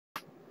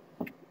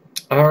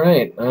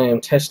Alright, I am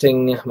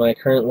testing my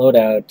current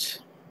loadout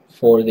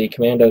for the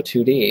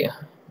Commando-2D,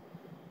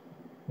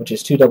 which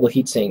is 2 double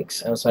heat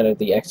sinks outside of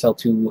the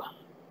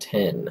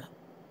XL210,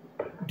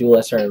 dual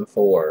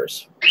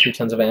SRM4s, 2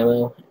 tons of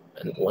ammo,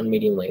 and 1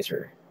 medium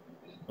laser.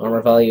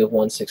 Armor value of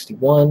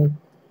 161,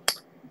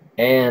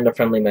 and a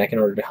friendly mech in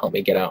order to help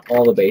me get out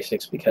all the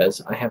basics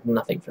because I have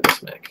nothing for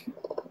this mech.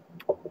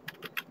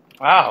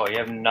 Wow, you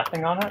have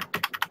nothing on it?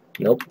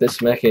 Nope,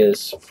 this mech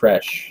is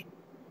fresh.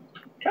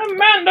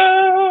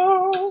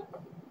 Commando!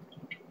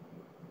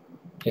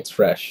 It's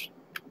fresh.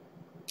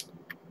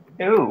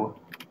 Ooh.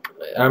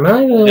 Am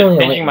I the Is only it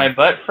pinching my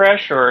butt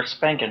fresh or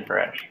spanking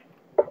fresh?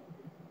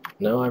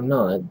 No, I'm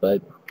not,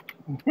 but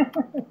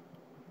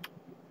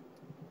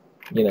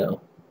you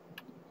know,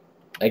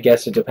 I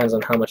guess it depends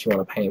on how much you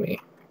want to pay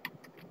me.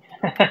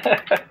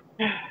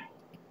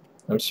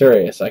 I'm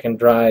serious. I can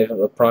drive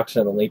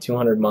approximately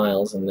 200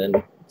 miles and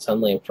then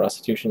suddenly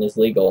prostitution is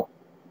legal.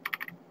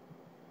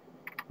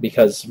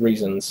 Because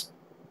reasons.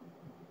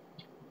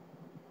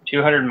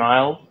 200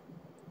 miles?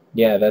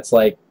 Yeah, that's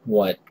like,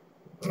 what,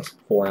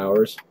 4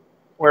 hours?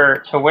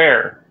 Where? To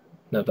where?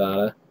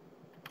 Nevada.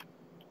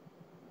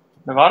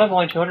 Nevada's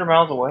only 200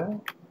 miles away?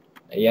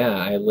 Yeah,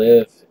 I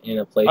live in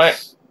a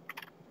place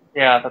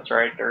Yeah, that's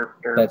right.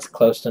 that's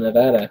close to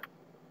Nevada,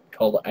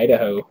 called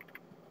Idaho.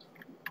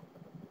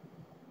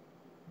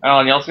 Oh,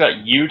 and you also got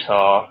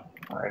Utah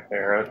right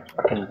there.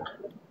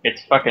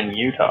 It's fucking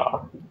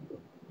Utah.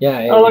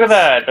 Yeah, Oh, look at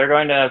that. They're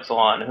going to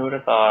Epsilon. Who would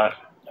have thought?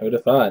 Who would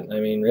have thought? I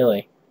mean,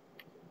 really.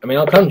 I mean,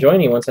 I'll come join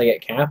you once I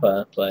get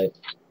Kappa, but...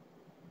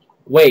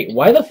 Wait,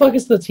 why the fuck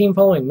is the team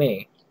following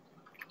me?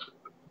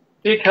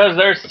 Because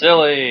they're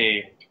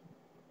silly.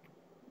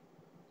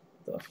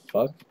 The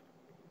fuck?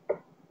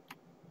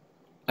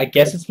 I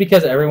guess it's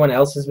because everyone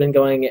else has been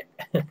going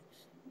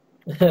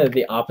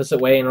the opposite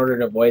way in order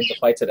to avoid the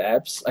fights at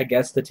Eps. I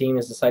guess the team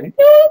has decided,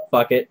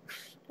 fuck it.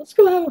 Let's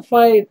go have a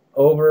fight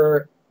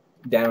over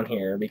down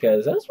here,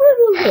 because that's where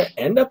everyone's going to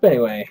end up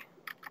anyway.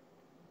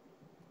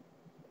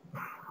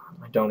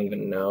 I don't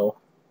even know.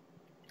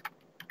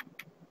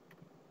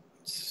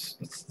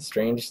 It's the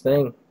strangest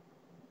thing.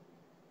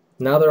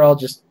 Now they're all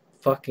just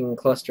fucking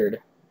clustered.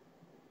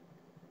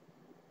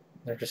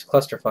 They're just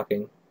cluster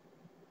fucking.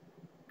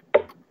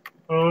 I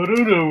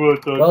don't know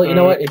what that Well, you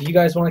know what? If you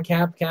guys want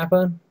to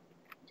Kappa,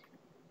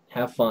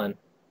 have fun.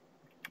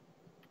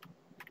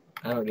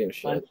 I don't give a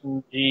shit.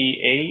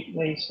 G8,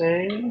 they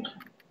say?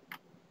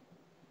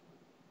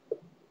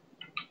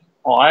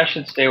 Well, I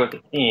should stay with the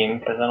team,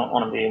 because I don't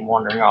want to be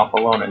wandering off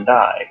alone and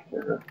die.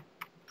 It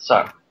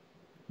sucks.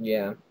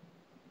 Yeah.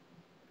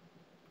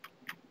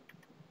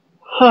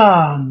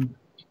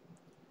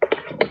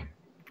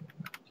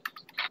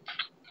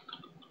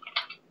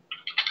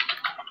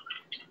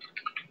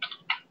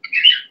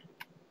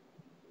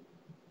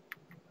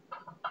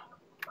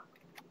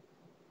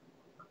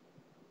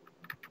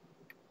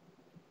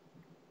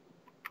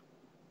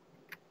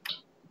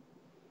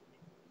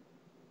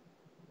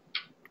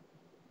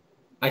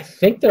 I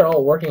think they're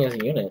all working as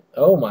a unit.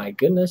 Oh my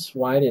goodness,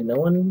 why did no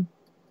one...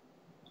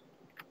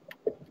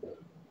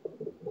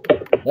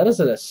 That is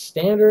a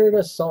standard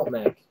assault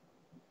mech.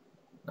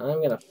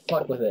 I'm gonna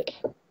fuck with it.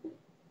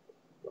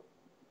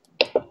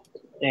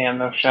 Damn,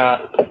 no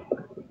shot.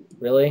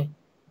 Really?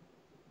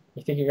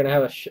 You think you're gonna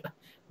have a shot?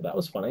 That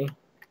was funny.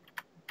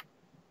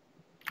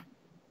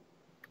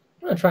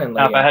 I'm gonna try and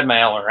Now, leg if I it. had my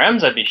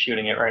LRMs, I'd be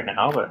shooting it right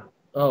now, but...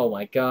 Oh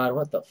my god,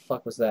 what the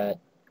fuck was that?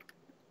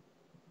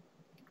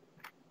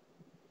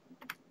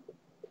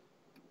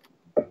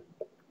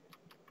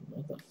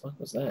 What the fuck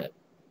was that?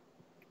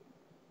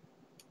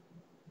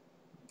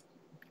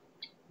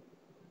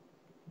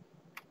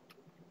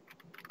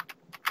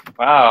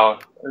 Wow,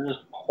 they're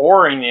just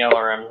pouring the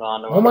LRMs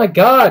onto them. Oh my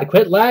god,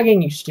 quit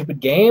lagging, you stupid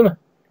game!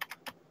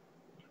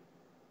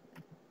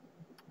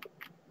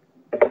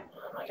 Oh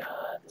my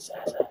god, this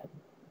asshat.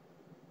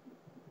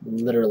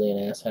 Literally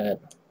an asshat.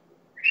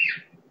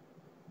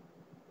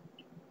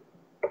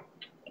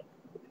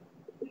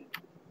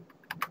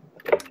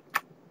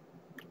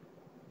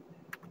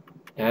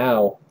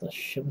 Ow. The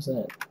shit was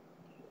that?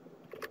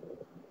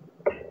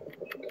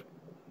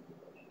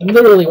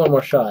 Literally one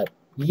more shot.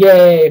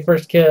 Yay,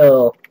 first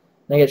kill.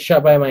 And I get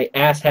shot by my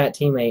asshat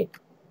teammate.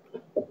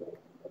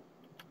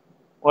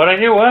 What'd I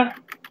do? What?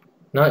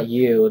 Not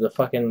you, the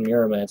fucking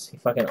Muramets. He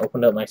fucking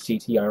opened up my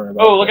CT armor.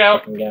 Oh, look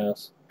out! Fucking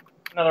Gauss.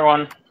 Another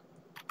one.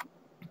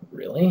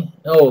 Really?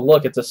 Oh,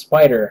 look, it's a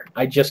spider.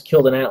 I just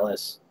killed an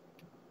Atlas.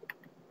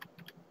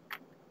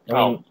 I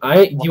mean,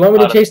 do you want me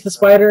to chase the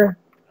spider?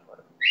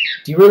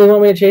 Do you really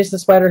want me to chase the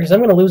spider? Because I'm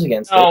going to lose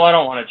against it. No, I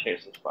don't want to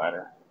chase the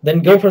spider. Then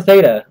go for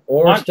Theta,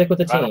 or stick with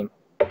the team.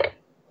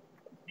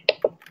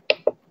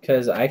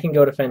 Because I can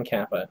go defend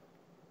Kappa.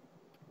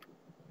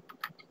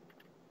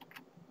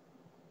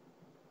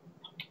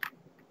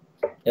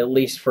 At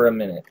least for a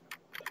minute.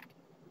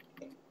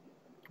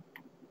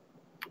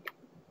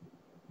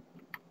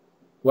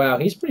 Wow,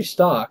 he's pretty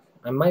stock.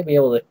 I might be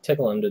able to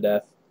tickle him to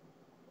death.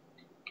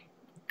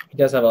 He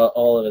does have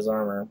all of his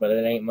armor, but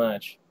it ain't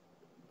much.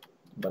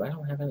 But I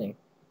don't have any.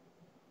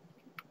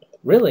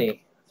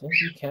 Really? Thank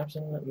you,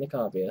 Captain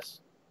McObvious.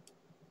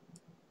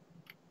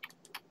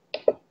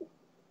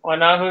 Why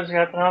now? Who's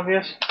Captain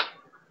Obvious?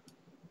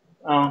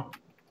 Oh.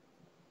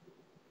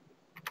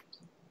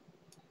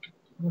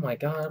 Oh my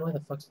god, why the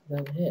fuck did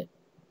that hit?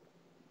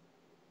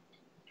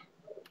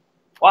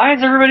 Why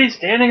is everybody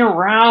standing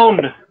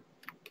around?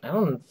 I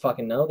don't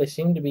fucking know. They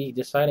seem to be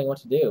deciding what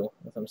to do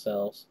with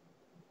themselves.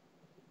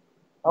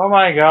 Oh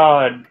my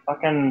god.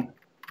 Fucking...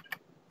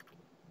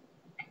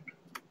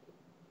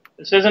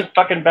 This isn't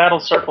fucking Battle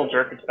Circle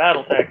Jerk, it's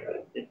Battletech.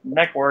 It's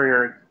Mech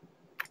Warrior.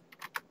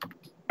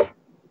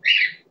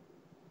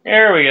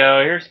 There we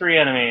go, here's 3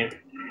 enemies.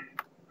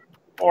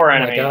 4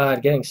 enemies. Oh my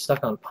god, getting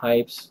stuck on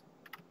pipes.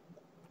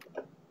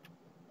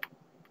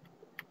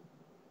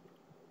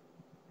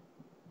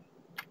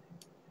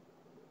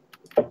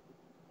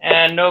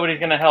 And nobody's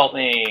gonna help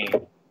me.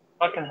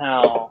 Fucking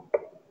hell.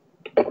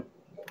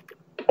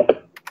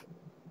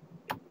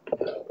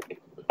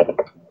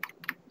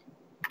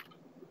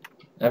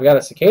 I've got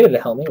a cicada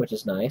to help me, which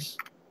is nice.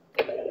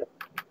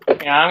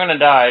 Yeah, I'm gonna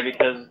die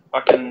because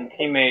fucking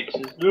teammates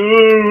is, oh,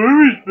 what are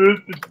we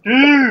supposed to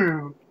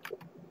do?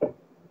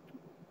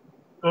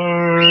 What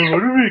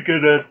are we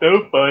gonna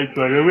do, boys?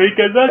 What are we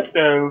gonna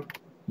do?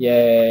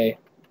 Yay.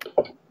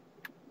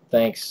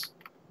 Thanks.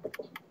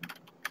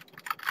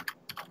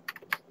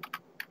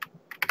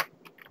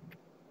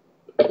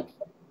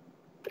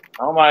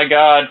 Oh my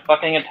god,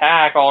 fucking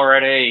attack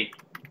already.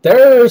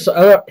 There's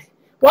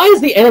why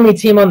is the enemy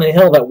team on the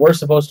hill that we're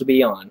supposed to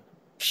be on?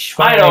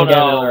 I don't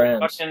know.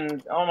 Another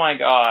Fucking, oh my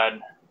god.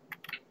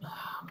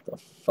 What the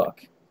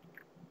fuck?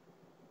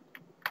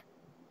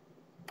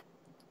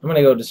 I'm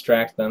gonna go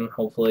distract them,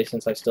 hopefully,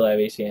 since I still have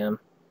ACM.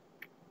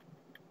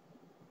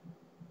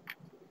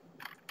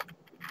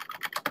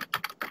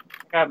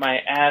 Got my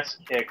ass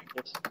kicked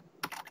just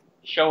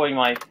showing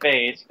my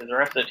face because the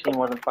rest of the team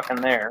wasn't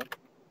fucking there.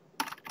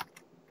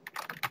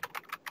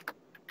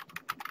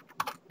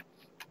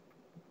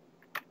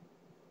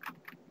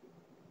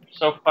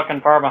 So fucking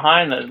far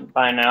behind this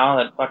by now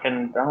that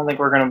fucking I don't think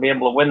we're gonna be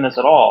able to win this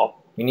at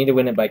all. We need to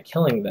win it by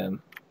killing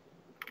them.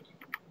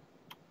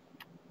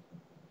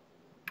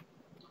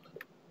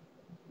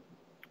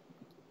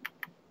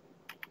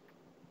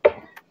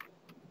 What's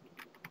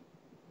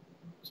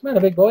the matter,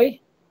 big boy?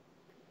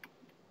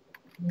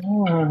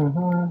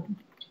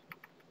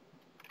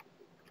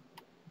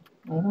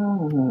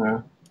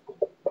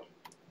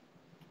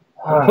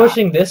 I'm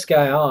pushing this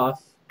guy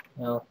off.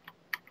 Well,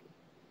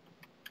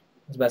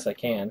 as best I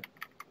can.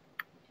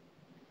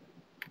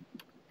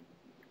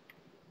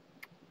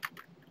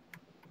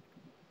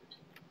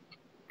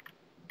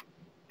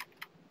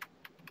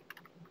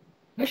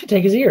 I should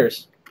take his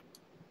ears.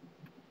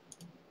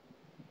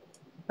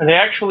 Are they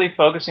actually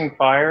focusing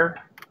fire,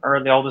 or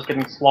are they all just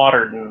getting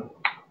slaughtered? And...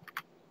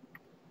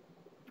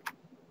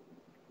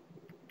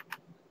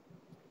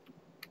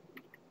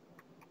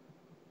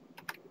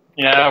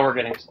 Yeah, we're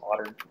getting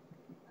slaughtered.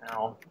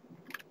 Ow.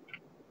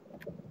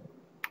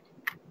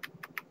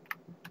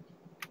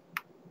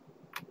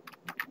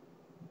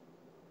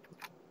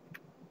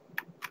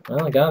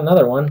 Well, I got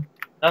another one.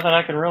 Nothing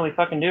I can really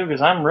fucking do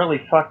because I'm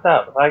really fucked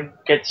up. If I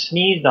get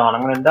sneezed on,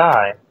 I'm gonna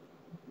die.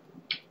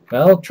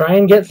 Well, try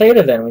and get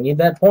Theta then. We need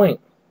that point.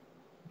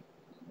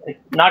 It's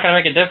not gonna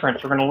make a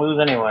difference. We're gonna lose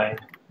anyway.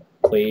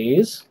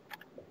 Please.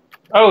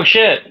 Oh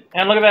shit!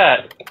 And look at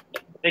that.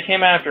 They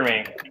came after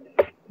me.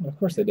 Of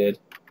course they did.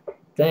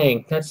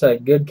 Dang, that's a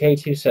good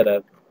K2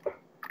 setup.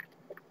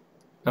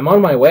 I'm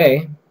on my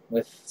way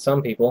with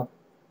some people.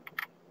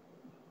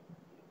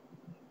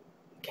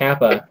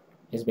 Kappa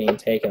is being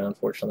taken,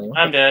 unfortunately.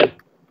 I'm dead.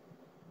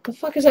 What the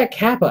fuck is that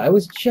Kappa? I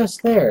was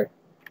just there.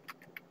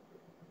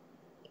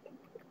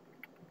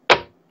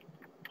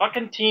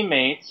 Fucking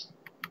teammates.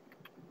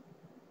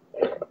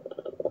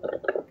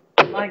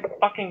 My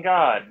fucking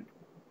god.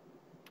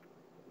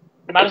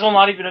 Might as well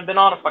not even have been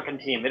on a fucking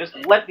team. They just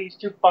let these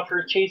 2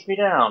 fuckers chase me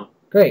down.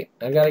 Great,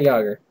 I got a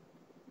Yager.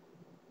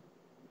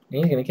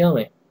 He's gonna kill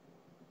me.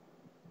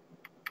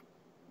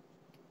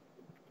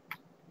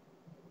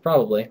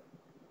 Probably.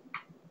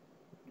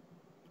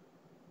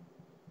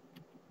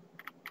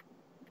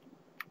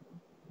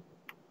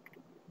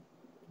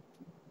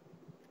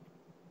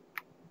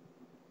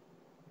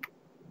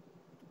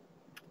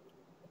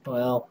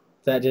 Well,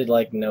 that did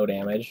like no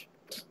damage.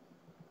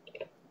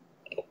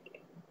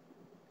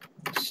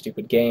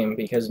 Stupid game,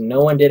 because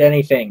no one did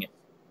anything.